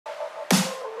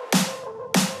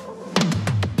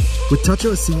With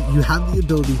TouchOSC, you have the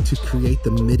ability to create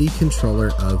the MIDI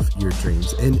controller of your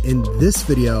dreams. And in this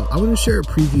video, I want to share a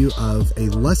preview of a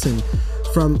lesson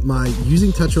from my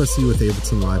Using TouchOSC with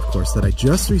Ableton Live course that I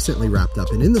just recently wrapped up.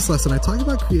 And in this lesson, I talk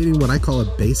about creating what I call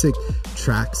a basic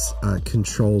tracks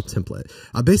control template,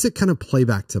 a basic kind of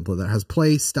playback template that has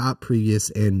play, stop, previous,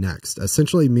 and next,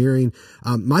 essentially mirroring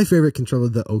my favorite controller,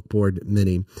 the Oakboard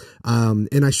Mini.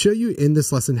 And I show you in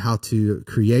this lesson how to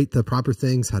create the proper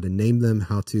things, how to name them,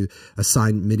 how to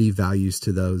assign MIDI values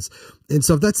to those. And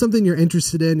so if that's something you're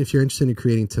interested in, if you're interested in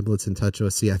creating templates in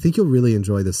TouchOSC, I think you'll really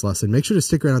enjoy this lesson. Make sure to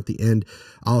stick around at the end.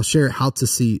 I'll share how to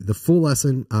see the full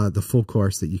lesson, the full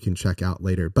course that you can check out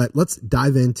later. But let's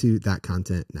dive into that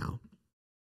content now.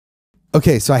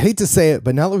 Okay, so I hate to say it,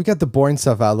 but now that we've got the boring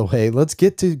stuff out of the way, let's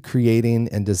get to creating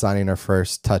and designing our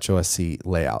first TouchOSC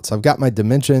layout. So I've got my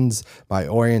dimensions, my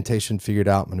orientation figured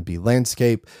out. I'm going to be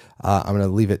landscape. I'm going to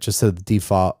leave it just to the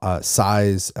default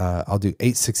size. I'll do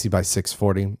 860 by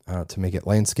 640 to make it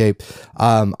landscape.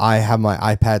 I have my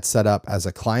iPad set up as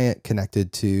a client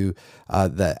connected to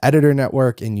the editor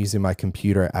network and using my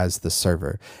computer as the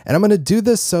server. And I'm going to do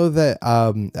this so that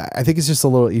I think it's just a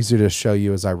little easier to show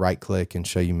you as I right click and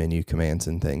show you menu commands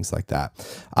and things like that.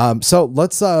 So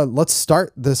let's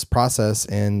start this process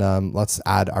and let's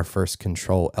add our first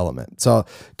control element. So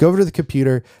go over to the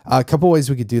computer. A couple ways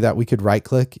we could do that. We could right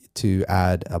click to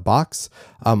add a box,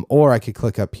 or I could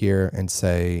click up here and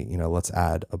say, you know, let's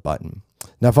add a button.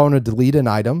 Now, if I want to delete an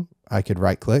item, I could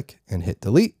right click and hit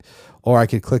delete, or I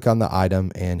could click on the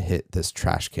item and hit this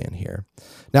trash can here.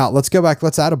 Now let's go back.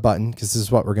 Let's add a button because this is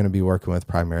what we're going to be working with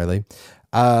primarily.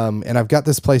 And I've got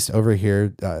this placed over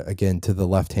here, again, to the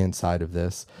left-hand side of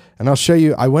this. And I'll show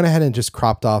you, I went ahead and just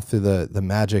cropped off through the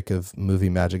magic of movie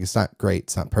magic. It's not great,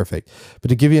 it's not perfect, but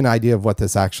to give you an idea of what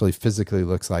this actually physically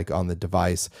looks like on the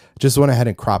device, just went ahead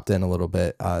and cropped in a little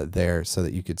bit there so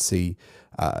that you could see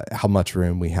how much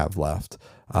room we have left.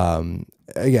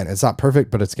 Again, it's not perfect,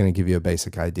 but it's going to give you a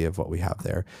basic idea of what we have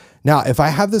there. Now, if I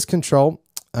have this control,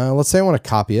 let's say I want to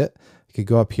copy it. I could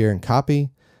go up here and copy,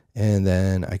 and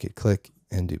then I could click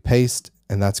and do paste,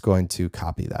 and that's going to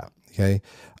copy that. Okay.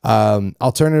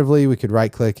 Alternatively, we could right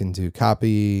click and do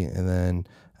copy, and then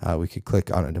we could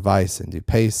click on a device and do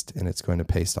paste, and it's going to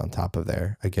paste on top of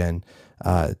there again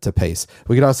to paste.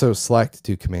 We could also select,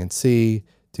 do Command C,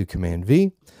 do Command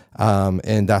V,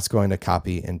 and that's going to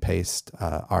copy and paste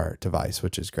our device,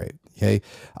 which is great. Okay.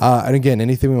 And again,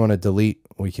 anything we want to delete,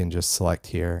 we can just select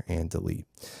here and delete.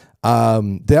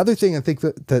 The other thing I think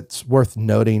that's worth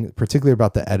noting, particularly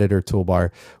about the editor toolbar,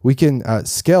 we can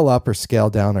scale up or scale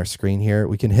down our screen here.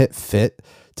 We can hit fit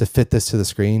to fit this to the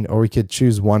screen, or we could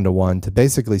choose 1:1 to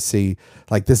basically see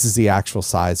like this is the actual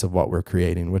size of what we're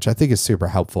creating, which I think is super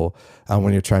helpful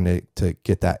when you're trying to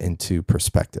get that into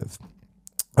perspective.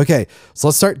 Okay, so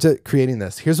let's start creating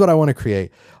this. Here's what I want to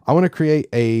create. I want to create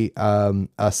a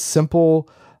simple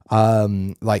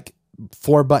like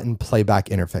 4-button playback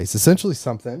interface. Essentially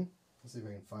something, let's see if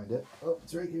I can find it. Oh,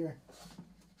 it's right here.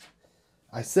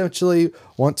 I essentially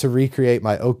want to recreate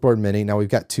my Oakboard Mini. Now we've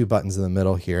got 2 buttons in the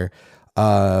middle here.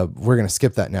 We're going to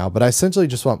skip that now, but I essentially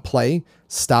just want play,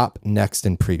 stop, next,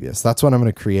 and previous. That's what I'm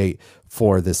going to create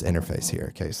for this interface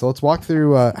here. Okay, so let's walk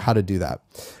through how to do that.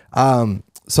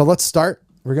 So let's start.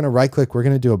 We're going to right click. We're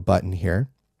going to do a button here,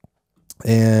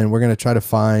 and we're going to try to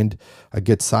find a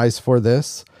good size for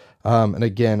this. And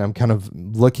again, I'm kind of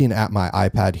looking at my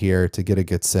iPad here to get a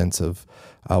good sense of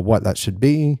what that should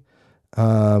be.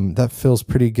 That feels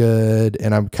pretty good.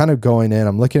 And I'm kind of going in,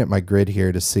 I'm looking at my grid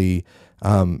here to see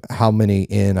how many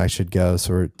in I should go.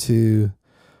 So we're 2,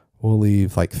 we'll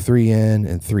leave like 3 in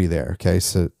and 3 there. Okay,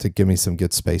 so to give me some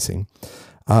good spacing.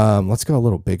 Let's go a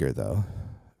little bigger though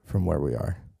from where we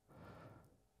are.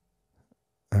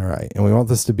 All right, and we want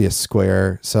this to be a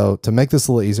square. So to make this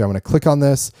a little easier, I'm going to click on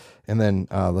this, and then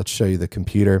let's show you the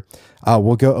computer.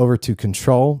 We'll go over to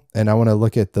control, and I want to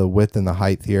look at the width and the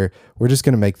height here. We're just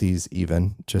going to make these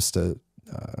even, just to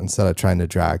instead of trying to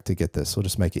drag to get this, we'll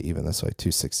just make it even this way,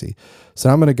 260. So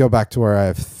I'm going to go back to where I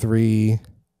have 3.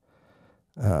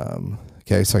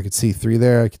 Okay, so I could see 3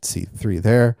 there. I could see 3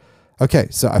 there. Okay,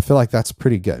 so I feel like that's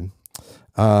pretty good.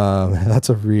 That's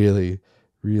a really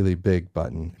big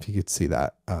button. If you could see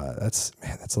that, that's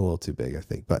a little too big, I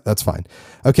think, but that's fine.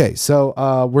 Okay. So,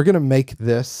 we're going to make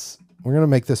this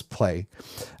play.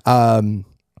 So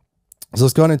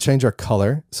let's go ahead and change our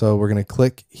color. So we're going to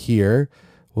click here.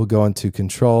 We'll go into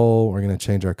control. We're going to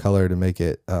change our color to make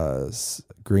it,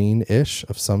 greenish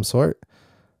of some sort.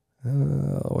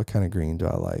 What kind of green do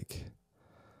I like?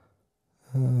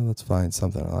 Let's find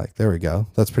something I like. There we go.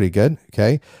 That's pretty good.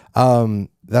 Okay.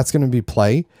 That's going to be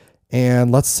play.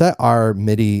 And let's set our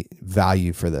MIDI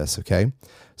value for this, okay?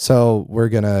 So we're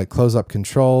gonna close up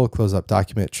control, close up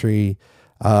document tree.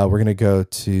 We're gonna go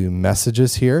to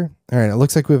messages here. All right, it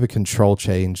looks like we have a control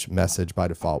change message by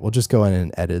default. We'll just go in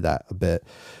and edit that a bit.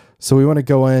 So we wanna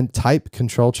go in, type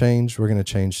control change. We're gonna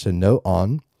change to note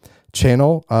on.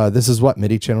 Channel, this is what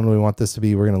MIDI channel we want this to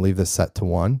be. We're gonna leave this set to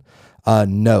 1.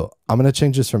 Note, I'm gonna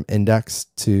change this from index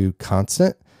to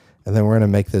constant, and then we're gonna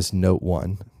make this note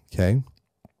 1, okay?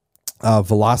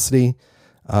 Velocity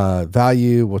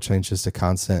value, we'll change this to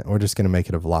constant. We're just going to make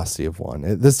it a velocity of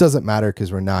 1. This doesn't matter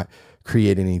because we're not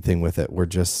creating anything with it. We're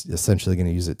just essentially going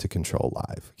to use it to control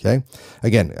live. Okay.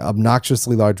 Again,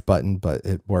 obnoxiously large button, but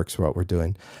it works for what we're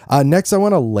doing. Next, I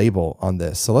want a label on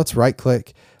this. So let's right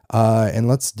click and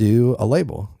let's do a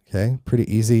label. Okay.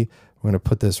 Pretty easy. We're going to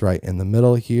put this right in the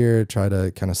middle here, try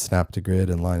to kind of snap to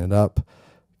grid and line it up.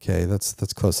 Okay, that's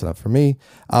close enough for me.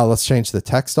 Let's change the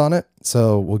text on it.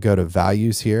 So we'll go to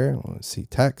values here. We'll see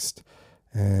text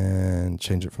and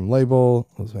change it from label.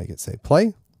 Let's make it say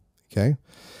play. Okay.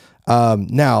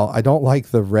 Now I don't like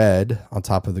the red on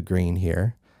top of the green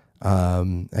here.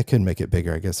 I could make it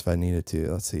bigger, I guess, if I needed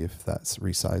to. Let's see if that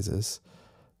resizes.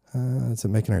 Is it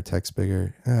making our text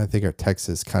bigger? I think our text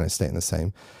is kind of staying the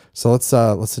same. So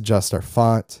let's adjust our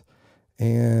font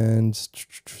and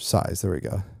size. There we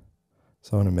go.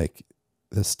 So I want to make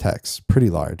this text pretty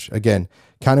large. Again,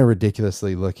 kind of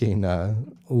ridiculously looking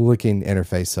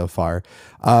interface so far.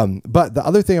 But the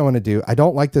other thing I want to do, I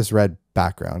don't like this red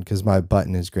background because my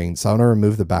button is green. So I want to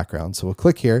remove the background. So we'll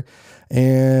click here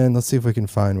and let's see if we can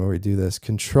find where we do this.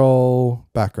 Control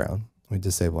background. We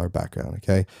disable our background.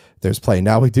 Okay. There's play.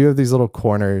 Now we do have these little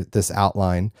corner. This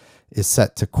outline is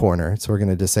set to corner. So we're going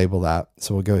to disable that.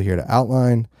 So we'll go here to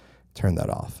outline, turn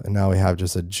that off. And now we have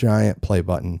just a giant play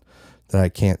button that I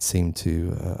can't seem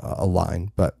to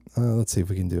align, but let's see if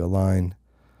we can do align,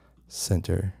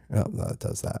 center. Oh, no, it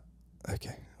does that.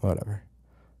 Okay, whatever.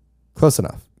 Close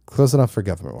enough for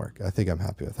government work. I think I'm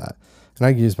happy with that. And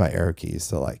I can use my arrow keys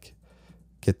to like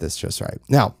get this just right.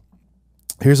 Now,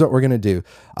 here's what we're gonna do.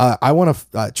 I wanna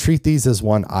treat these as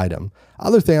one item.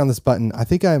 Other thing on this button, I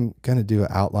think I'm gonna do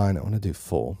an outline. I wanna do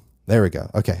full. There we go.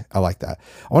 Okay, I like that.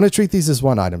 I want to treat these as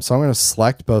one item. So I'm going to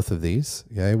select both of these.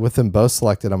 Okay, with them both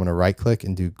selected, I'm going to right click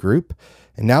and do group.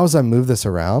 And now as I move this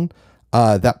around,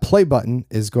 that play button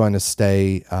is going to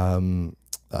stay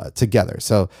together.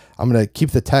 So I'm going to keep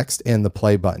the text and the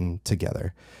play button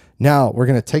together. Now we're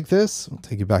going to take this, we'll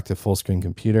take you back to full screen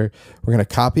computer. We're going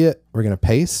to copy it. We're going to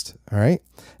paste. All right.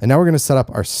 And now we're going to set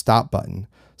up our stop button.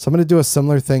 So I'm going to do a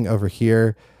similar thing over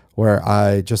here, where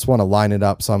I just want to line it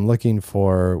up. So I'm looking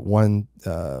for 1,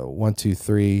 2,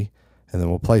 3, and then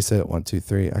we'll place it 1, 2,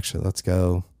 3. Actually, let's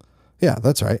go. Yeah,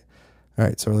 that's right. All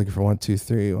right. So we're looking for 1, 2,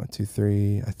 3, 1, 2,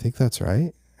 3. I think that's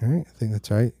right. All right. I think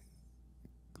that's right.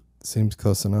 Seems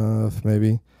close enough,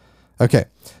 maybe. Okay.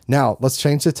 Now let's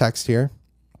change the text here.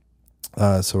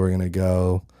 So we're going to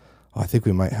go, I think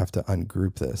we might have to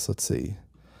ungroup this. Let's see.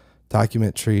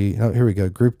 Document tree. Oh, here we go.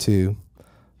 Group 2,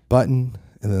 button,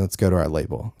 and then let's go to our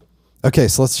label. Okay,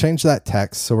 so let's change that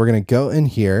text. So we're going to go in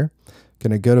here,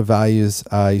 going to go to values.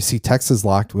 You see text is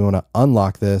locked. We want to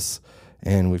unlock this,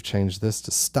 and we've changed this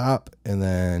to stop, and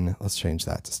then let's change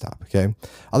that to stop. Okay.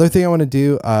 Other thing I want to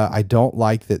do, I don't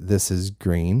like that this is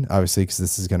green, obviously, because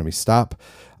this is going to be stop.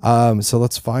 So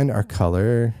let's find our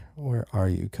color. Where are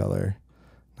you, color?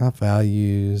 Not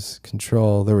values,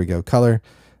 control. There we go, color.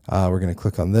 We're going to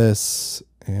click on this,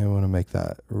 and I want to make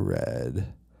that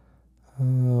red.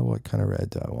 What kind of red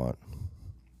do I want?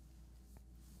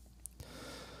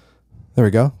 There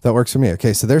we go. That works for me.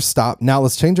 Okay, so there's stop. Now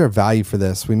let's change our value for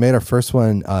this. We made our first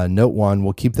one note 1.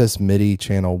 We'll keep this MIDI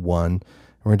channel 1. And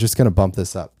we're just going to bump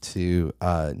this up to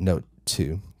note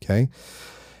 2. Okay.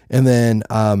 And then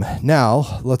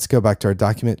now let's go back to our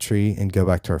document tree and go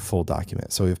back to our full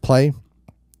document. So we have play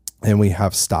and we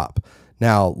have stop.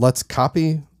 Now let's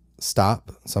copy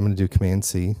stop. So I'm going to do Command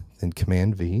C and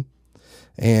Command V.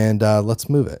 And let's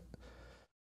move it.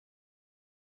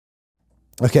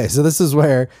 Okay, so this is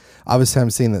where obviously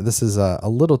I'm seeing that this is a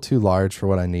little too large for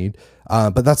what I need,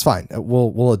 but that's fine.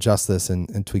 We'll adjust this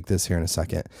and tweak this here in a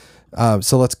second.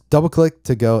 So let's double click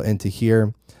to go into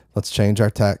here. Let's change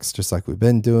our text just like we've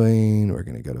been doing. We're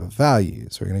going to go to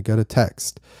values. We're going to go to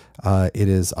text. It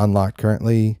is unlocked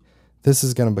currently. This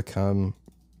is going to become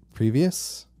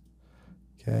previous.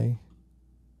 Okay.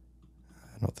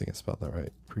 I don't think I spelled that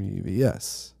right.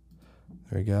 Previous.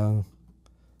 There we go.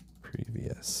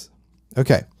 Previous.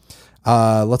 Okay.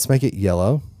 Let's make it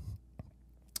yellow.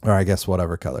 Or I guess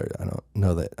whatever color. I don't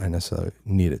know that I necessarily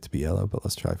need it to be yellow, but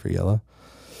let's try for yellow.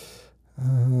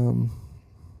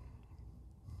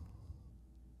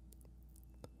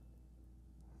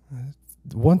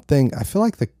 One thing, I feel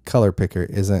like the color picker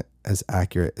isn't as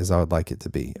accurate as I would like it to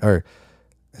be, or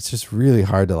it's just really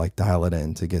hard to like dial it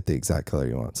in to get the exact color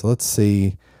you want. So let's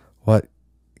see what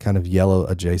kind of yellow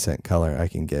adjacent color I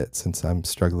can get, since I'm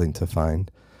struggling to find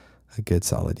a good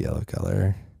solid yellow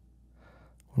color.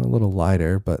 I want a little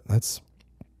lighter, but that's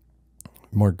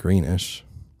more greenish.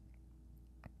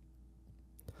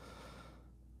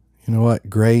 You know what?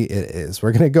 Gray it is.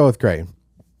 We're going to go with gray.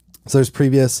 So there's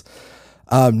previous.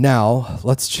 Now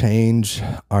let's change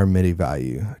our MIDI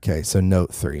value. Okay, so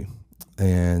note 3.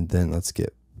 And then let's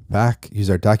get back, use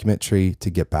our document tree to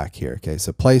get back here. Okay,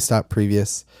 so play, stop,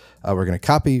 previous. We're going to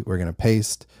copy, we're going to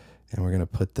paste, and we're going to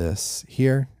put this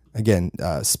here. Again,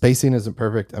 spacing isn't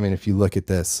perfect. I mean, if you look at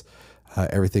this,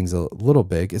 everything's a little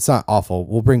big. It's not awful.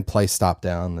 We'll bring play, stop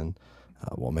down, and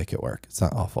we'll make it work. It's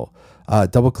not awful.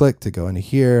 Double click to go into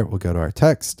here. We'll go to our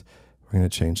text. We're going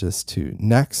to change this to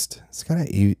next. It's kind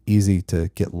of easy to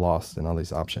get lost in all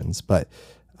these options, but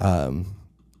you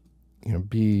know,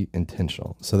 be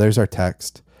intentional. So there's our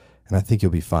text, and I think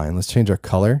you'll be fine. Let's change our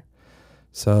color.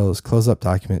 So let's close up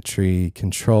document tree,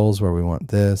 controls where we want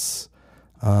this.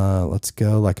 Let's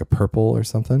go like a purple or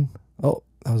something. Oh,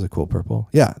 that was a cool purple.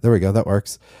 Yeah, there we go. That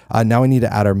works. Now we need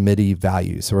to add our MIDI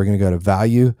value. So we're going to go to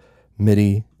value,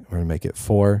 MIDI. We're going to make it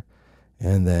 4.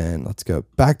 And then let's go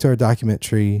back to our document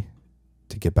tree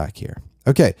to get back here.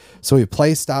 Okay, so we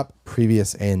play, stop,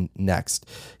 previous, and next.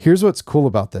 Here's what's cool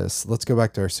about this. Let's go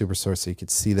back to our super source so you can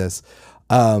see this.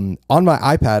 On my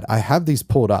iPad, I have these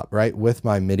pulled up, right, with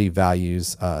my MIDI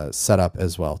values set up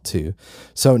as well too.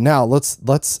 So now let's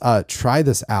try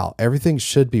this out. Everything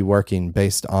should be working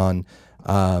based on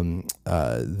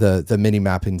the MIDI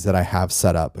mappings that I have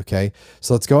set up. Okay,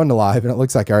 so let's go into live, and it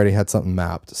looks like I already had something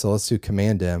mapped. So let's do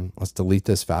Command M. Let's delete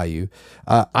this value.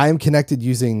 I am connected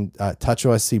using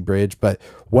TouchOSC Bridge, but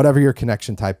whatever your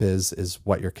connection type is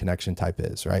what your connection type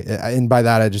is, right? And by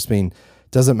that I just mean,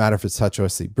 doesn't matter if it's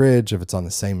TouchOSC Bridge, if it's on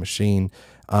the same machine,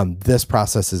 this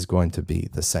process is going to be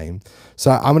the same.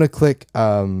 So I'm going to click,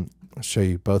 I'll show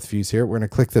you both views here. We're going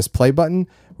to click this play button.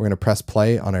 We're going to press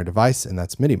play on our device, and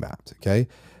that's MIDI mapped. Okay.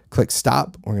 Click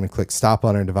stop. We're going to click stop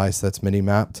on our device. That's MIDI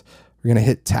mapped. We're going to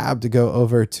hit tab to go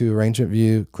over to arrangement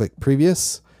view, click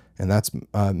previous, and that's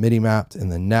MIDI mapped,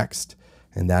 and then next,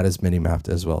 and that is MIDI mapped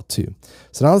as well too.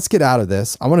 So now let's get out of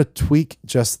this. I want to tweak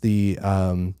just the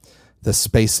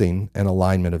spacing and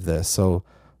alignment of this. So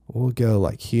we'll go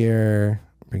like here,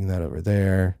 bring that over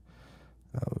there.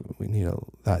 We need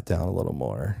that down a little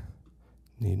more.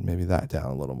 Need maybe that down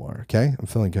a little more. Okay, I'm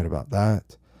feeling good about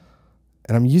that.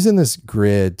 And I'm using this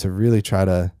grid to really try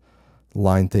to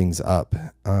line things up.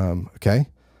 Okay,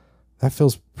 that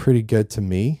feels pretty good to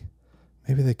me.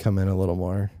 Maybe they come in a little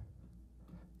more.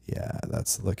 Yeah,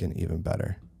 that's looking even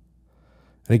better.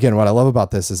 And again, what I love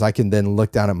about this is I can then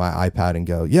look down at my iPad and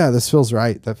go, yeah, this feels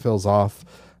right. That feels off.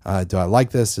 Do I like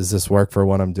this? Does this work for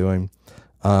what I'm doing?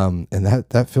 And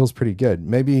that feels pretty good.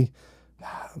 Maybe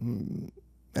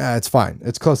it's fine.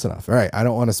 It's close enough. All right. I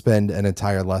don't want to spend an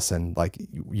entire lesson like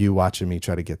you watching me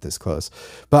try to get this close,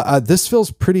 but this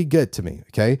feels pretty good to me.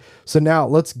 Okay. So now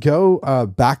let's go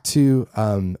back to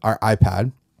our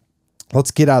iPad.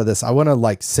 Let's get out of this. I want to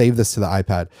like save this to the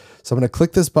iPad. So I'm going to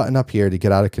click this button up here to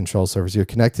get out of control servers. You're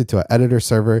connected to an editor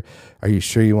server. Are you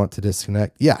sure you want to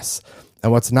disconnect? Yes.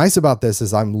 And what's nice about this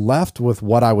is I'm left with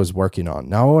what I was working on.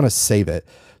 Now I want to save it.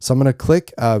 So I'm going to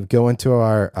click, go into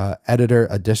our editor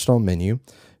additional menu.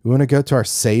 We want to go to our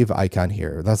save icon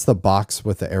here. That's the box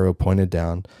with the arrow pointed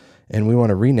down. And we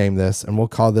want to rename this, and we'll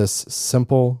call this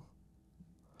simple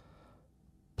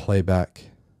playback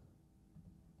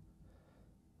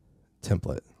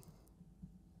template.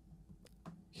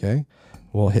 Okay,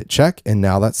 we'll hit check, and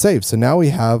now that's saved. So now we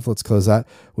have, let's close that.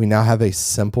 We now have a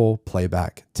simple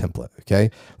playback template. Okay,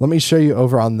 let me show you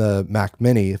over on the Mac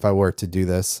Mini, if I were to do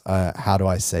this, how do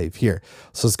I save here?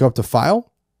 So let's go up to File.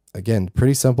 Again,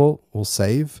 pretty simple. We'll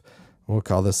save. We'll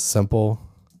call this simple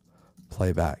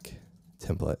playback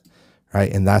template.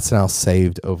 Right, and that's now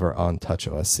saved over on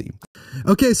TouchOSC.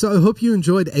 Okay, so I hope you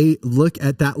enjoyed a look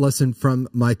at that lesson from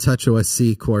my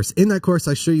TouchOSC course. In that course,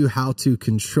 I show you how to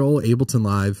control Ableton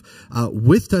Live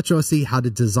with TouchOSC, how to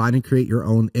design and create your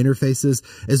own interfaces,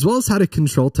 as well as how to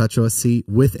control TouchOSC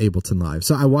with Ableton Live.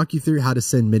 So I walk you through how to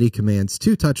send MIDI commands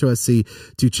to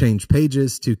TouchOSC to change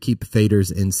pages, to keep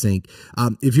faders in sync.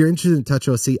 If you're interested in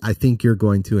TouchOSC, I think you're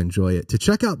going to enjoy it. To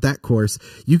check out that course,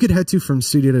 you could head to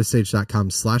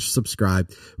FromStudioToStage.com/subscribe.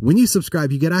 subscribe. When you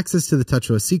subscribe, you get access to the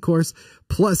TouchOSC course,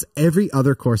 plus every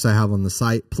other course I have on the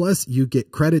site. Plus, you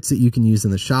get credits that you can use in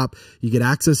the shop. You get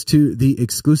access to the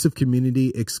exclusive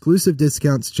community, exclusive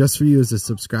discounts just for you as a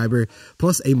subscriber,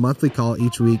 plus a monthly call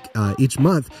each week, each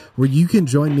month, where you can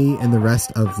join me and the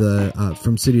rest of the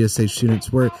from Studio Stage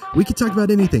students, where we can talk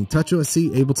about anything,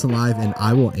 TouchOSC, Ableton Live, and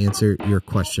I will answer your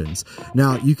questions.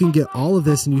 Now, you can get all of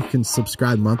this and you can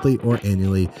subscribe monthly or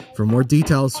annually. For more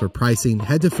details, for pricing,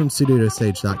 head to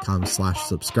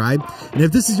FromStudioToStage.com/subscribe. And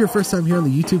if this is your first time here on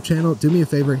the YouTube channel, do me a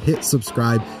favor, hit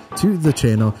subscribe to the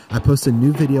channel. I post a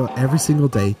new video every single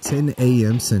day, 10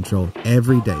 a.m. Central,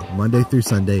 every day, Monday through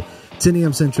Sunday, 10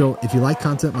 a.m. Central. If you like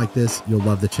content like this, you'll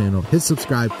love the channel. Hit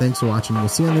subscribe. Thanks for watching. We'll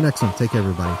see you on the next one. Take care,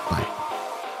 everybody. Bye.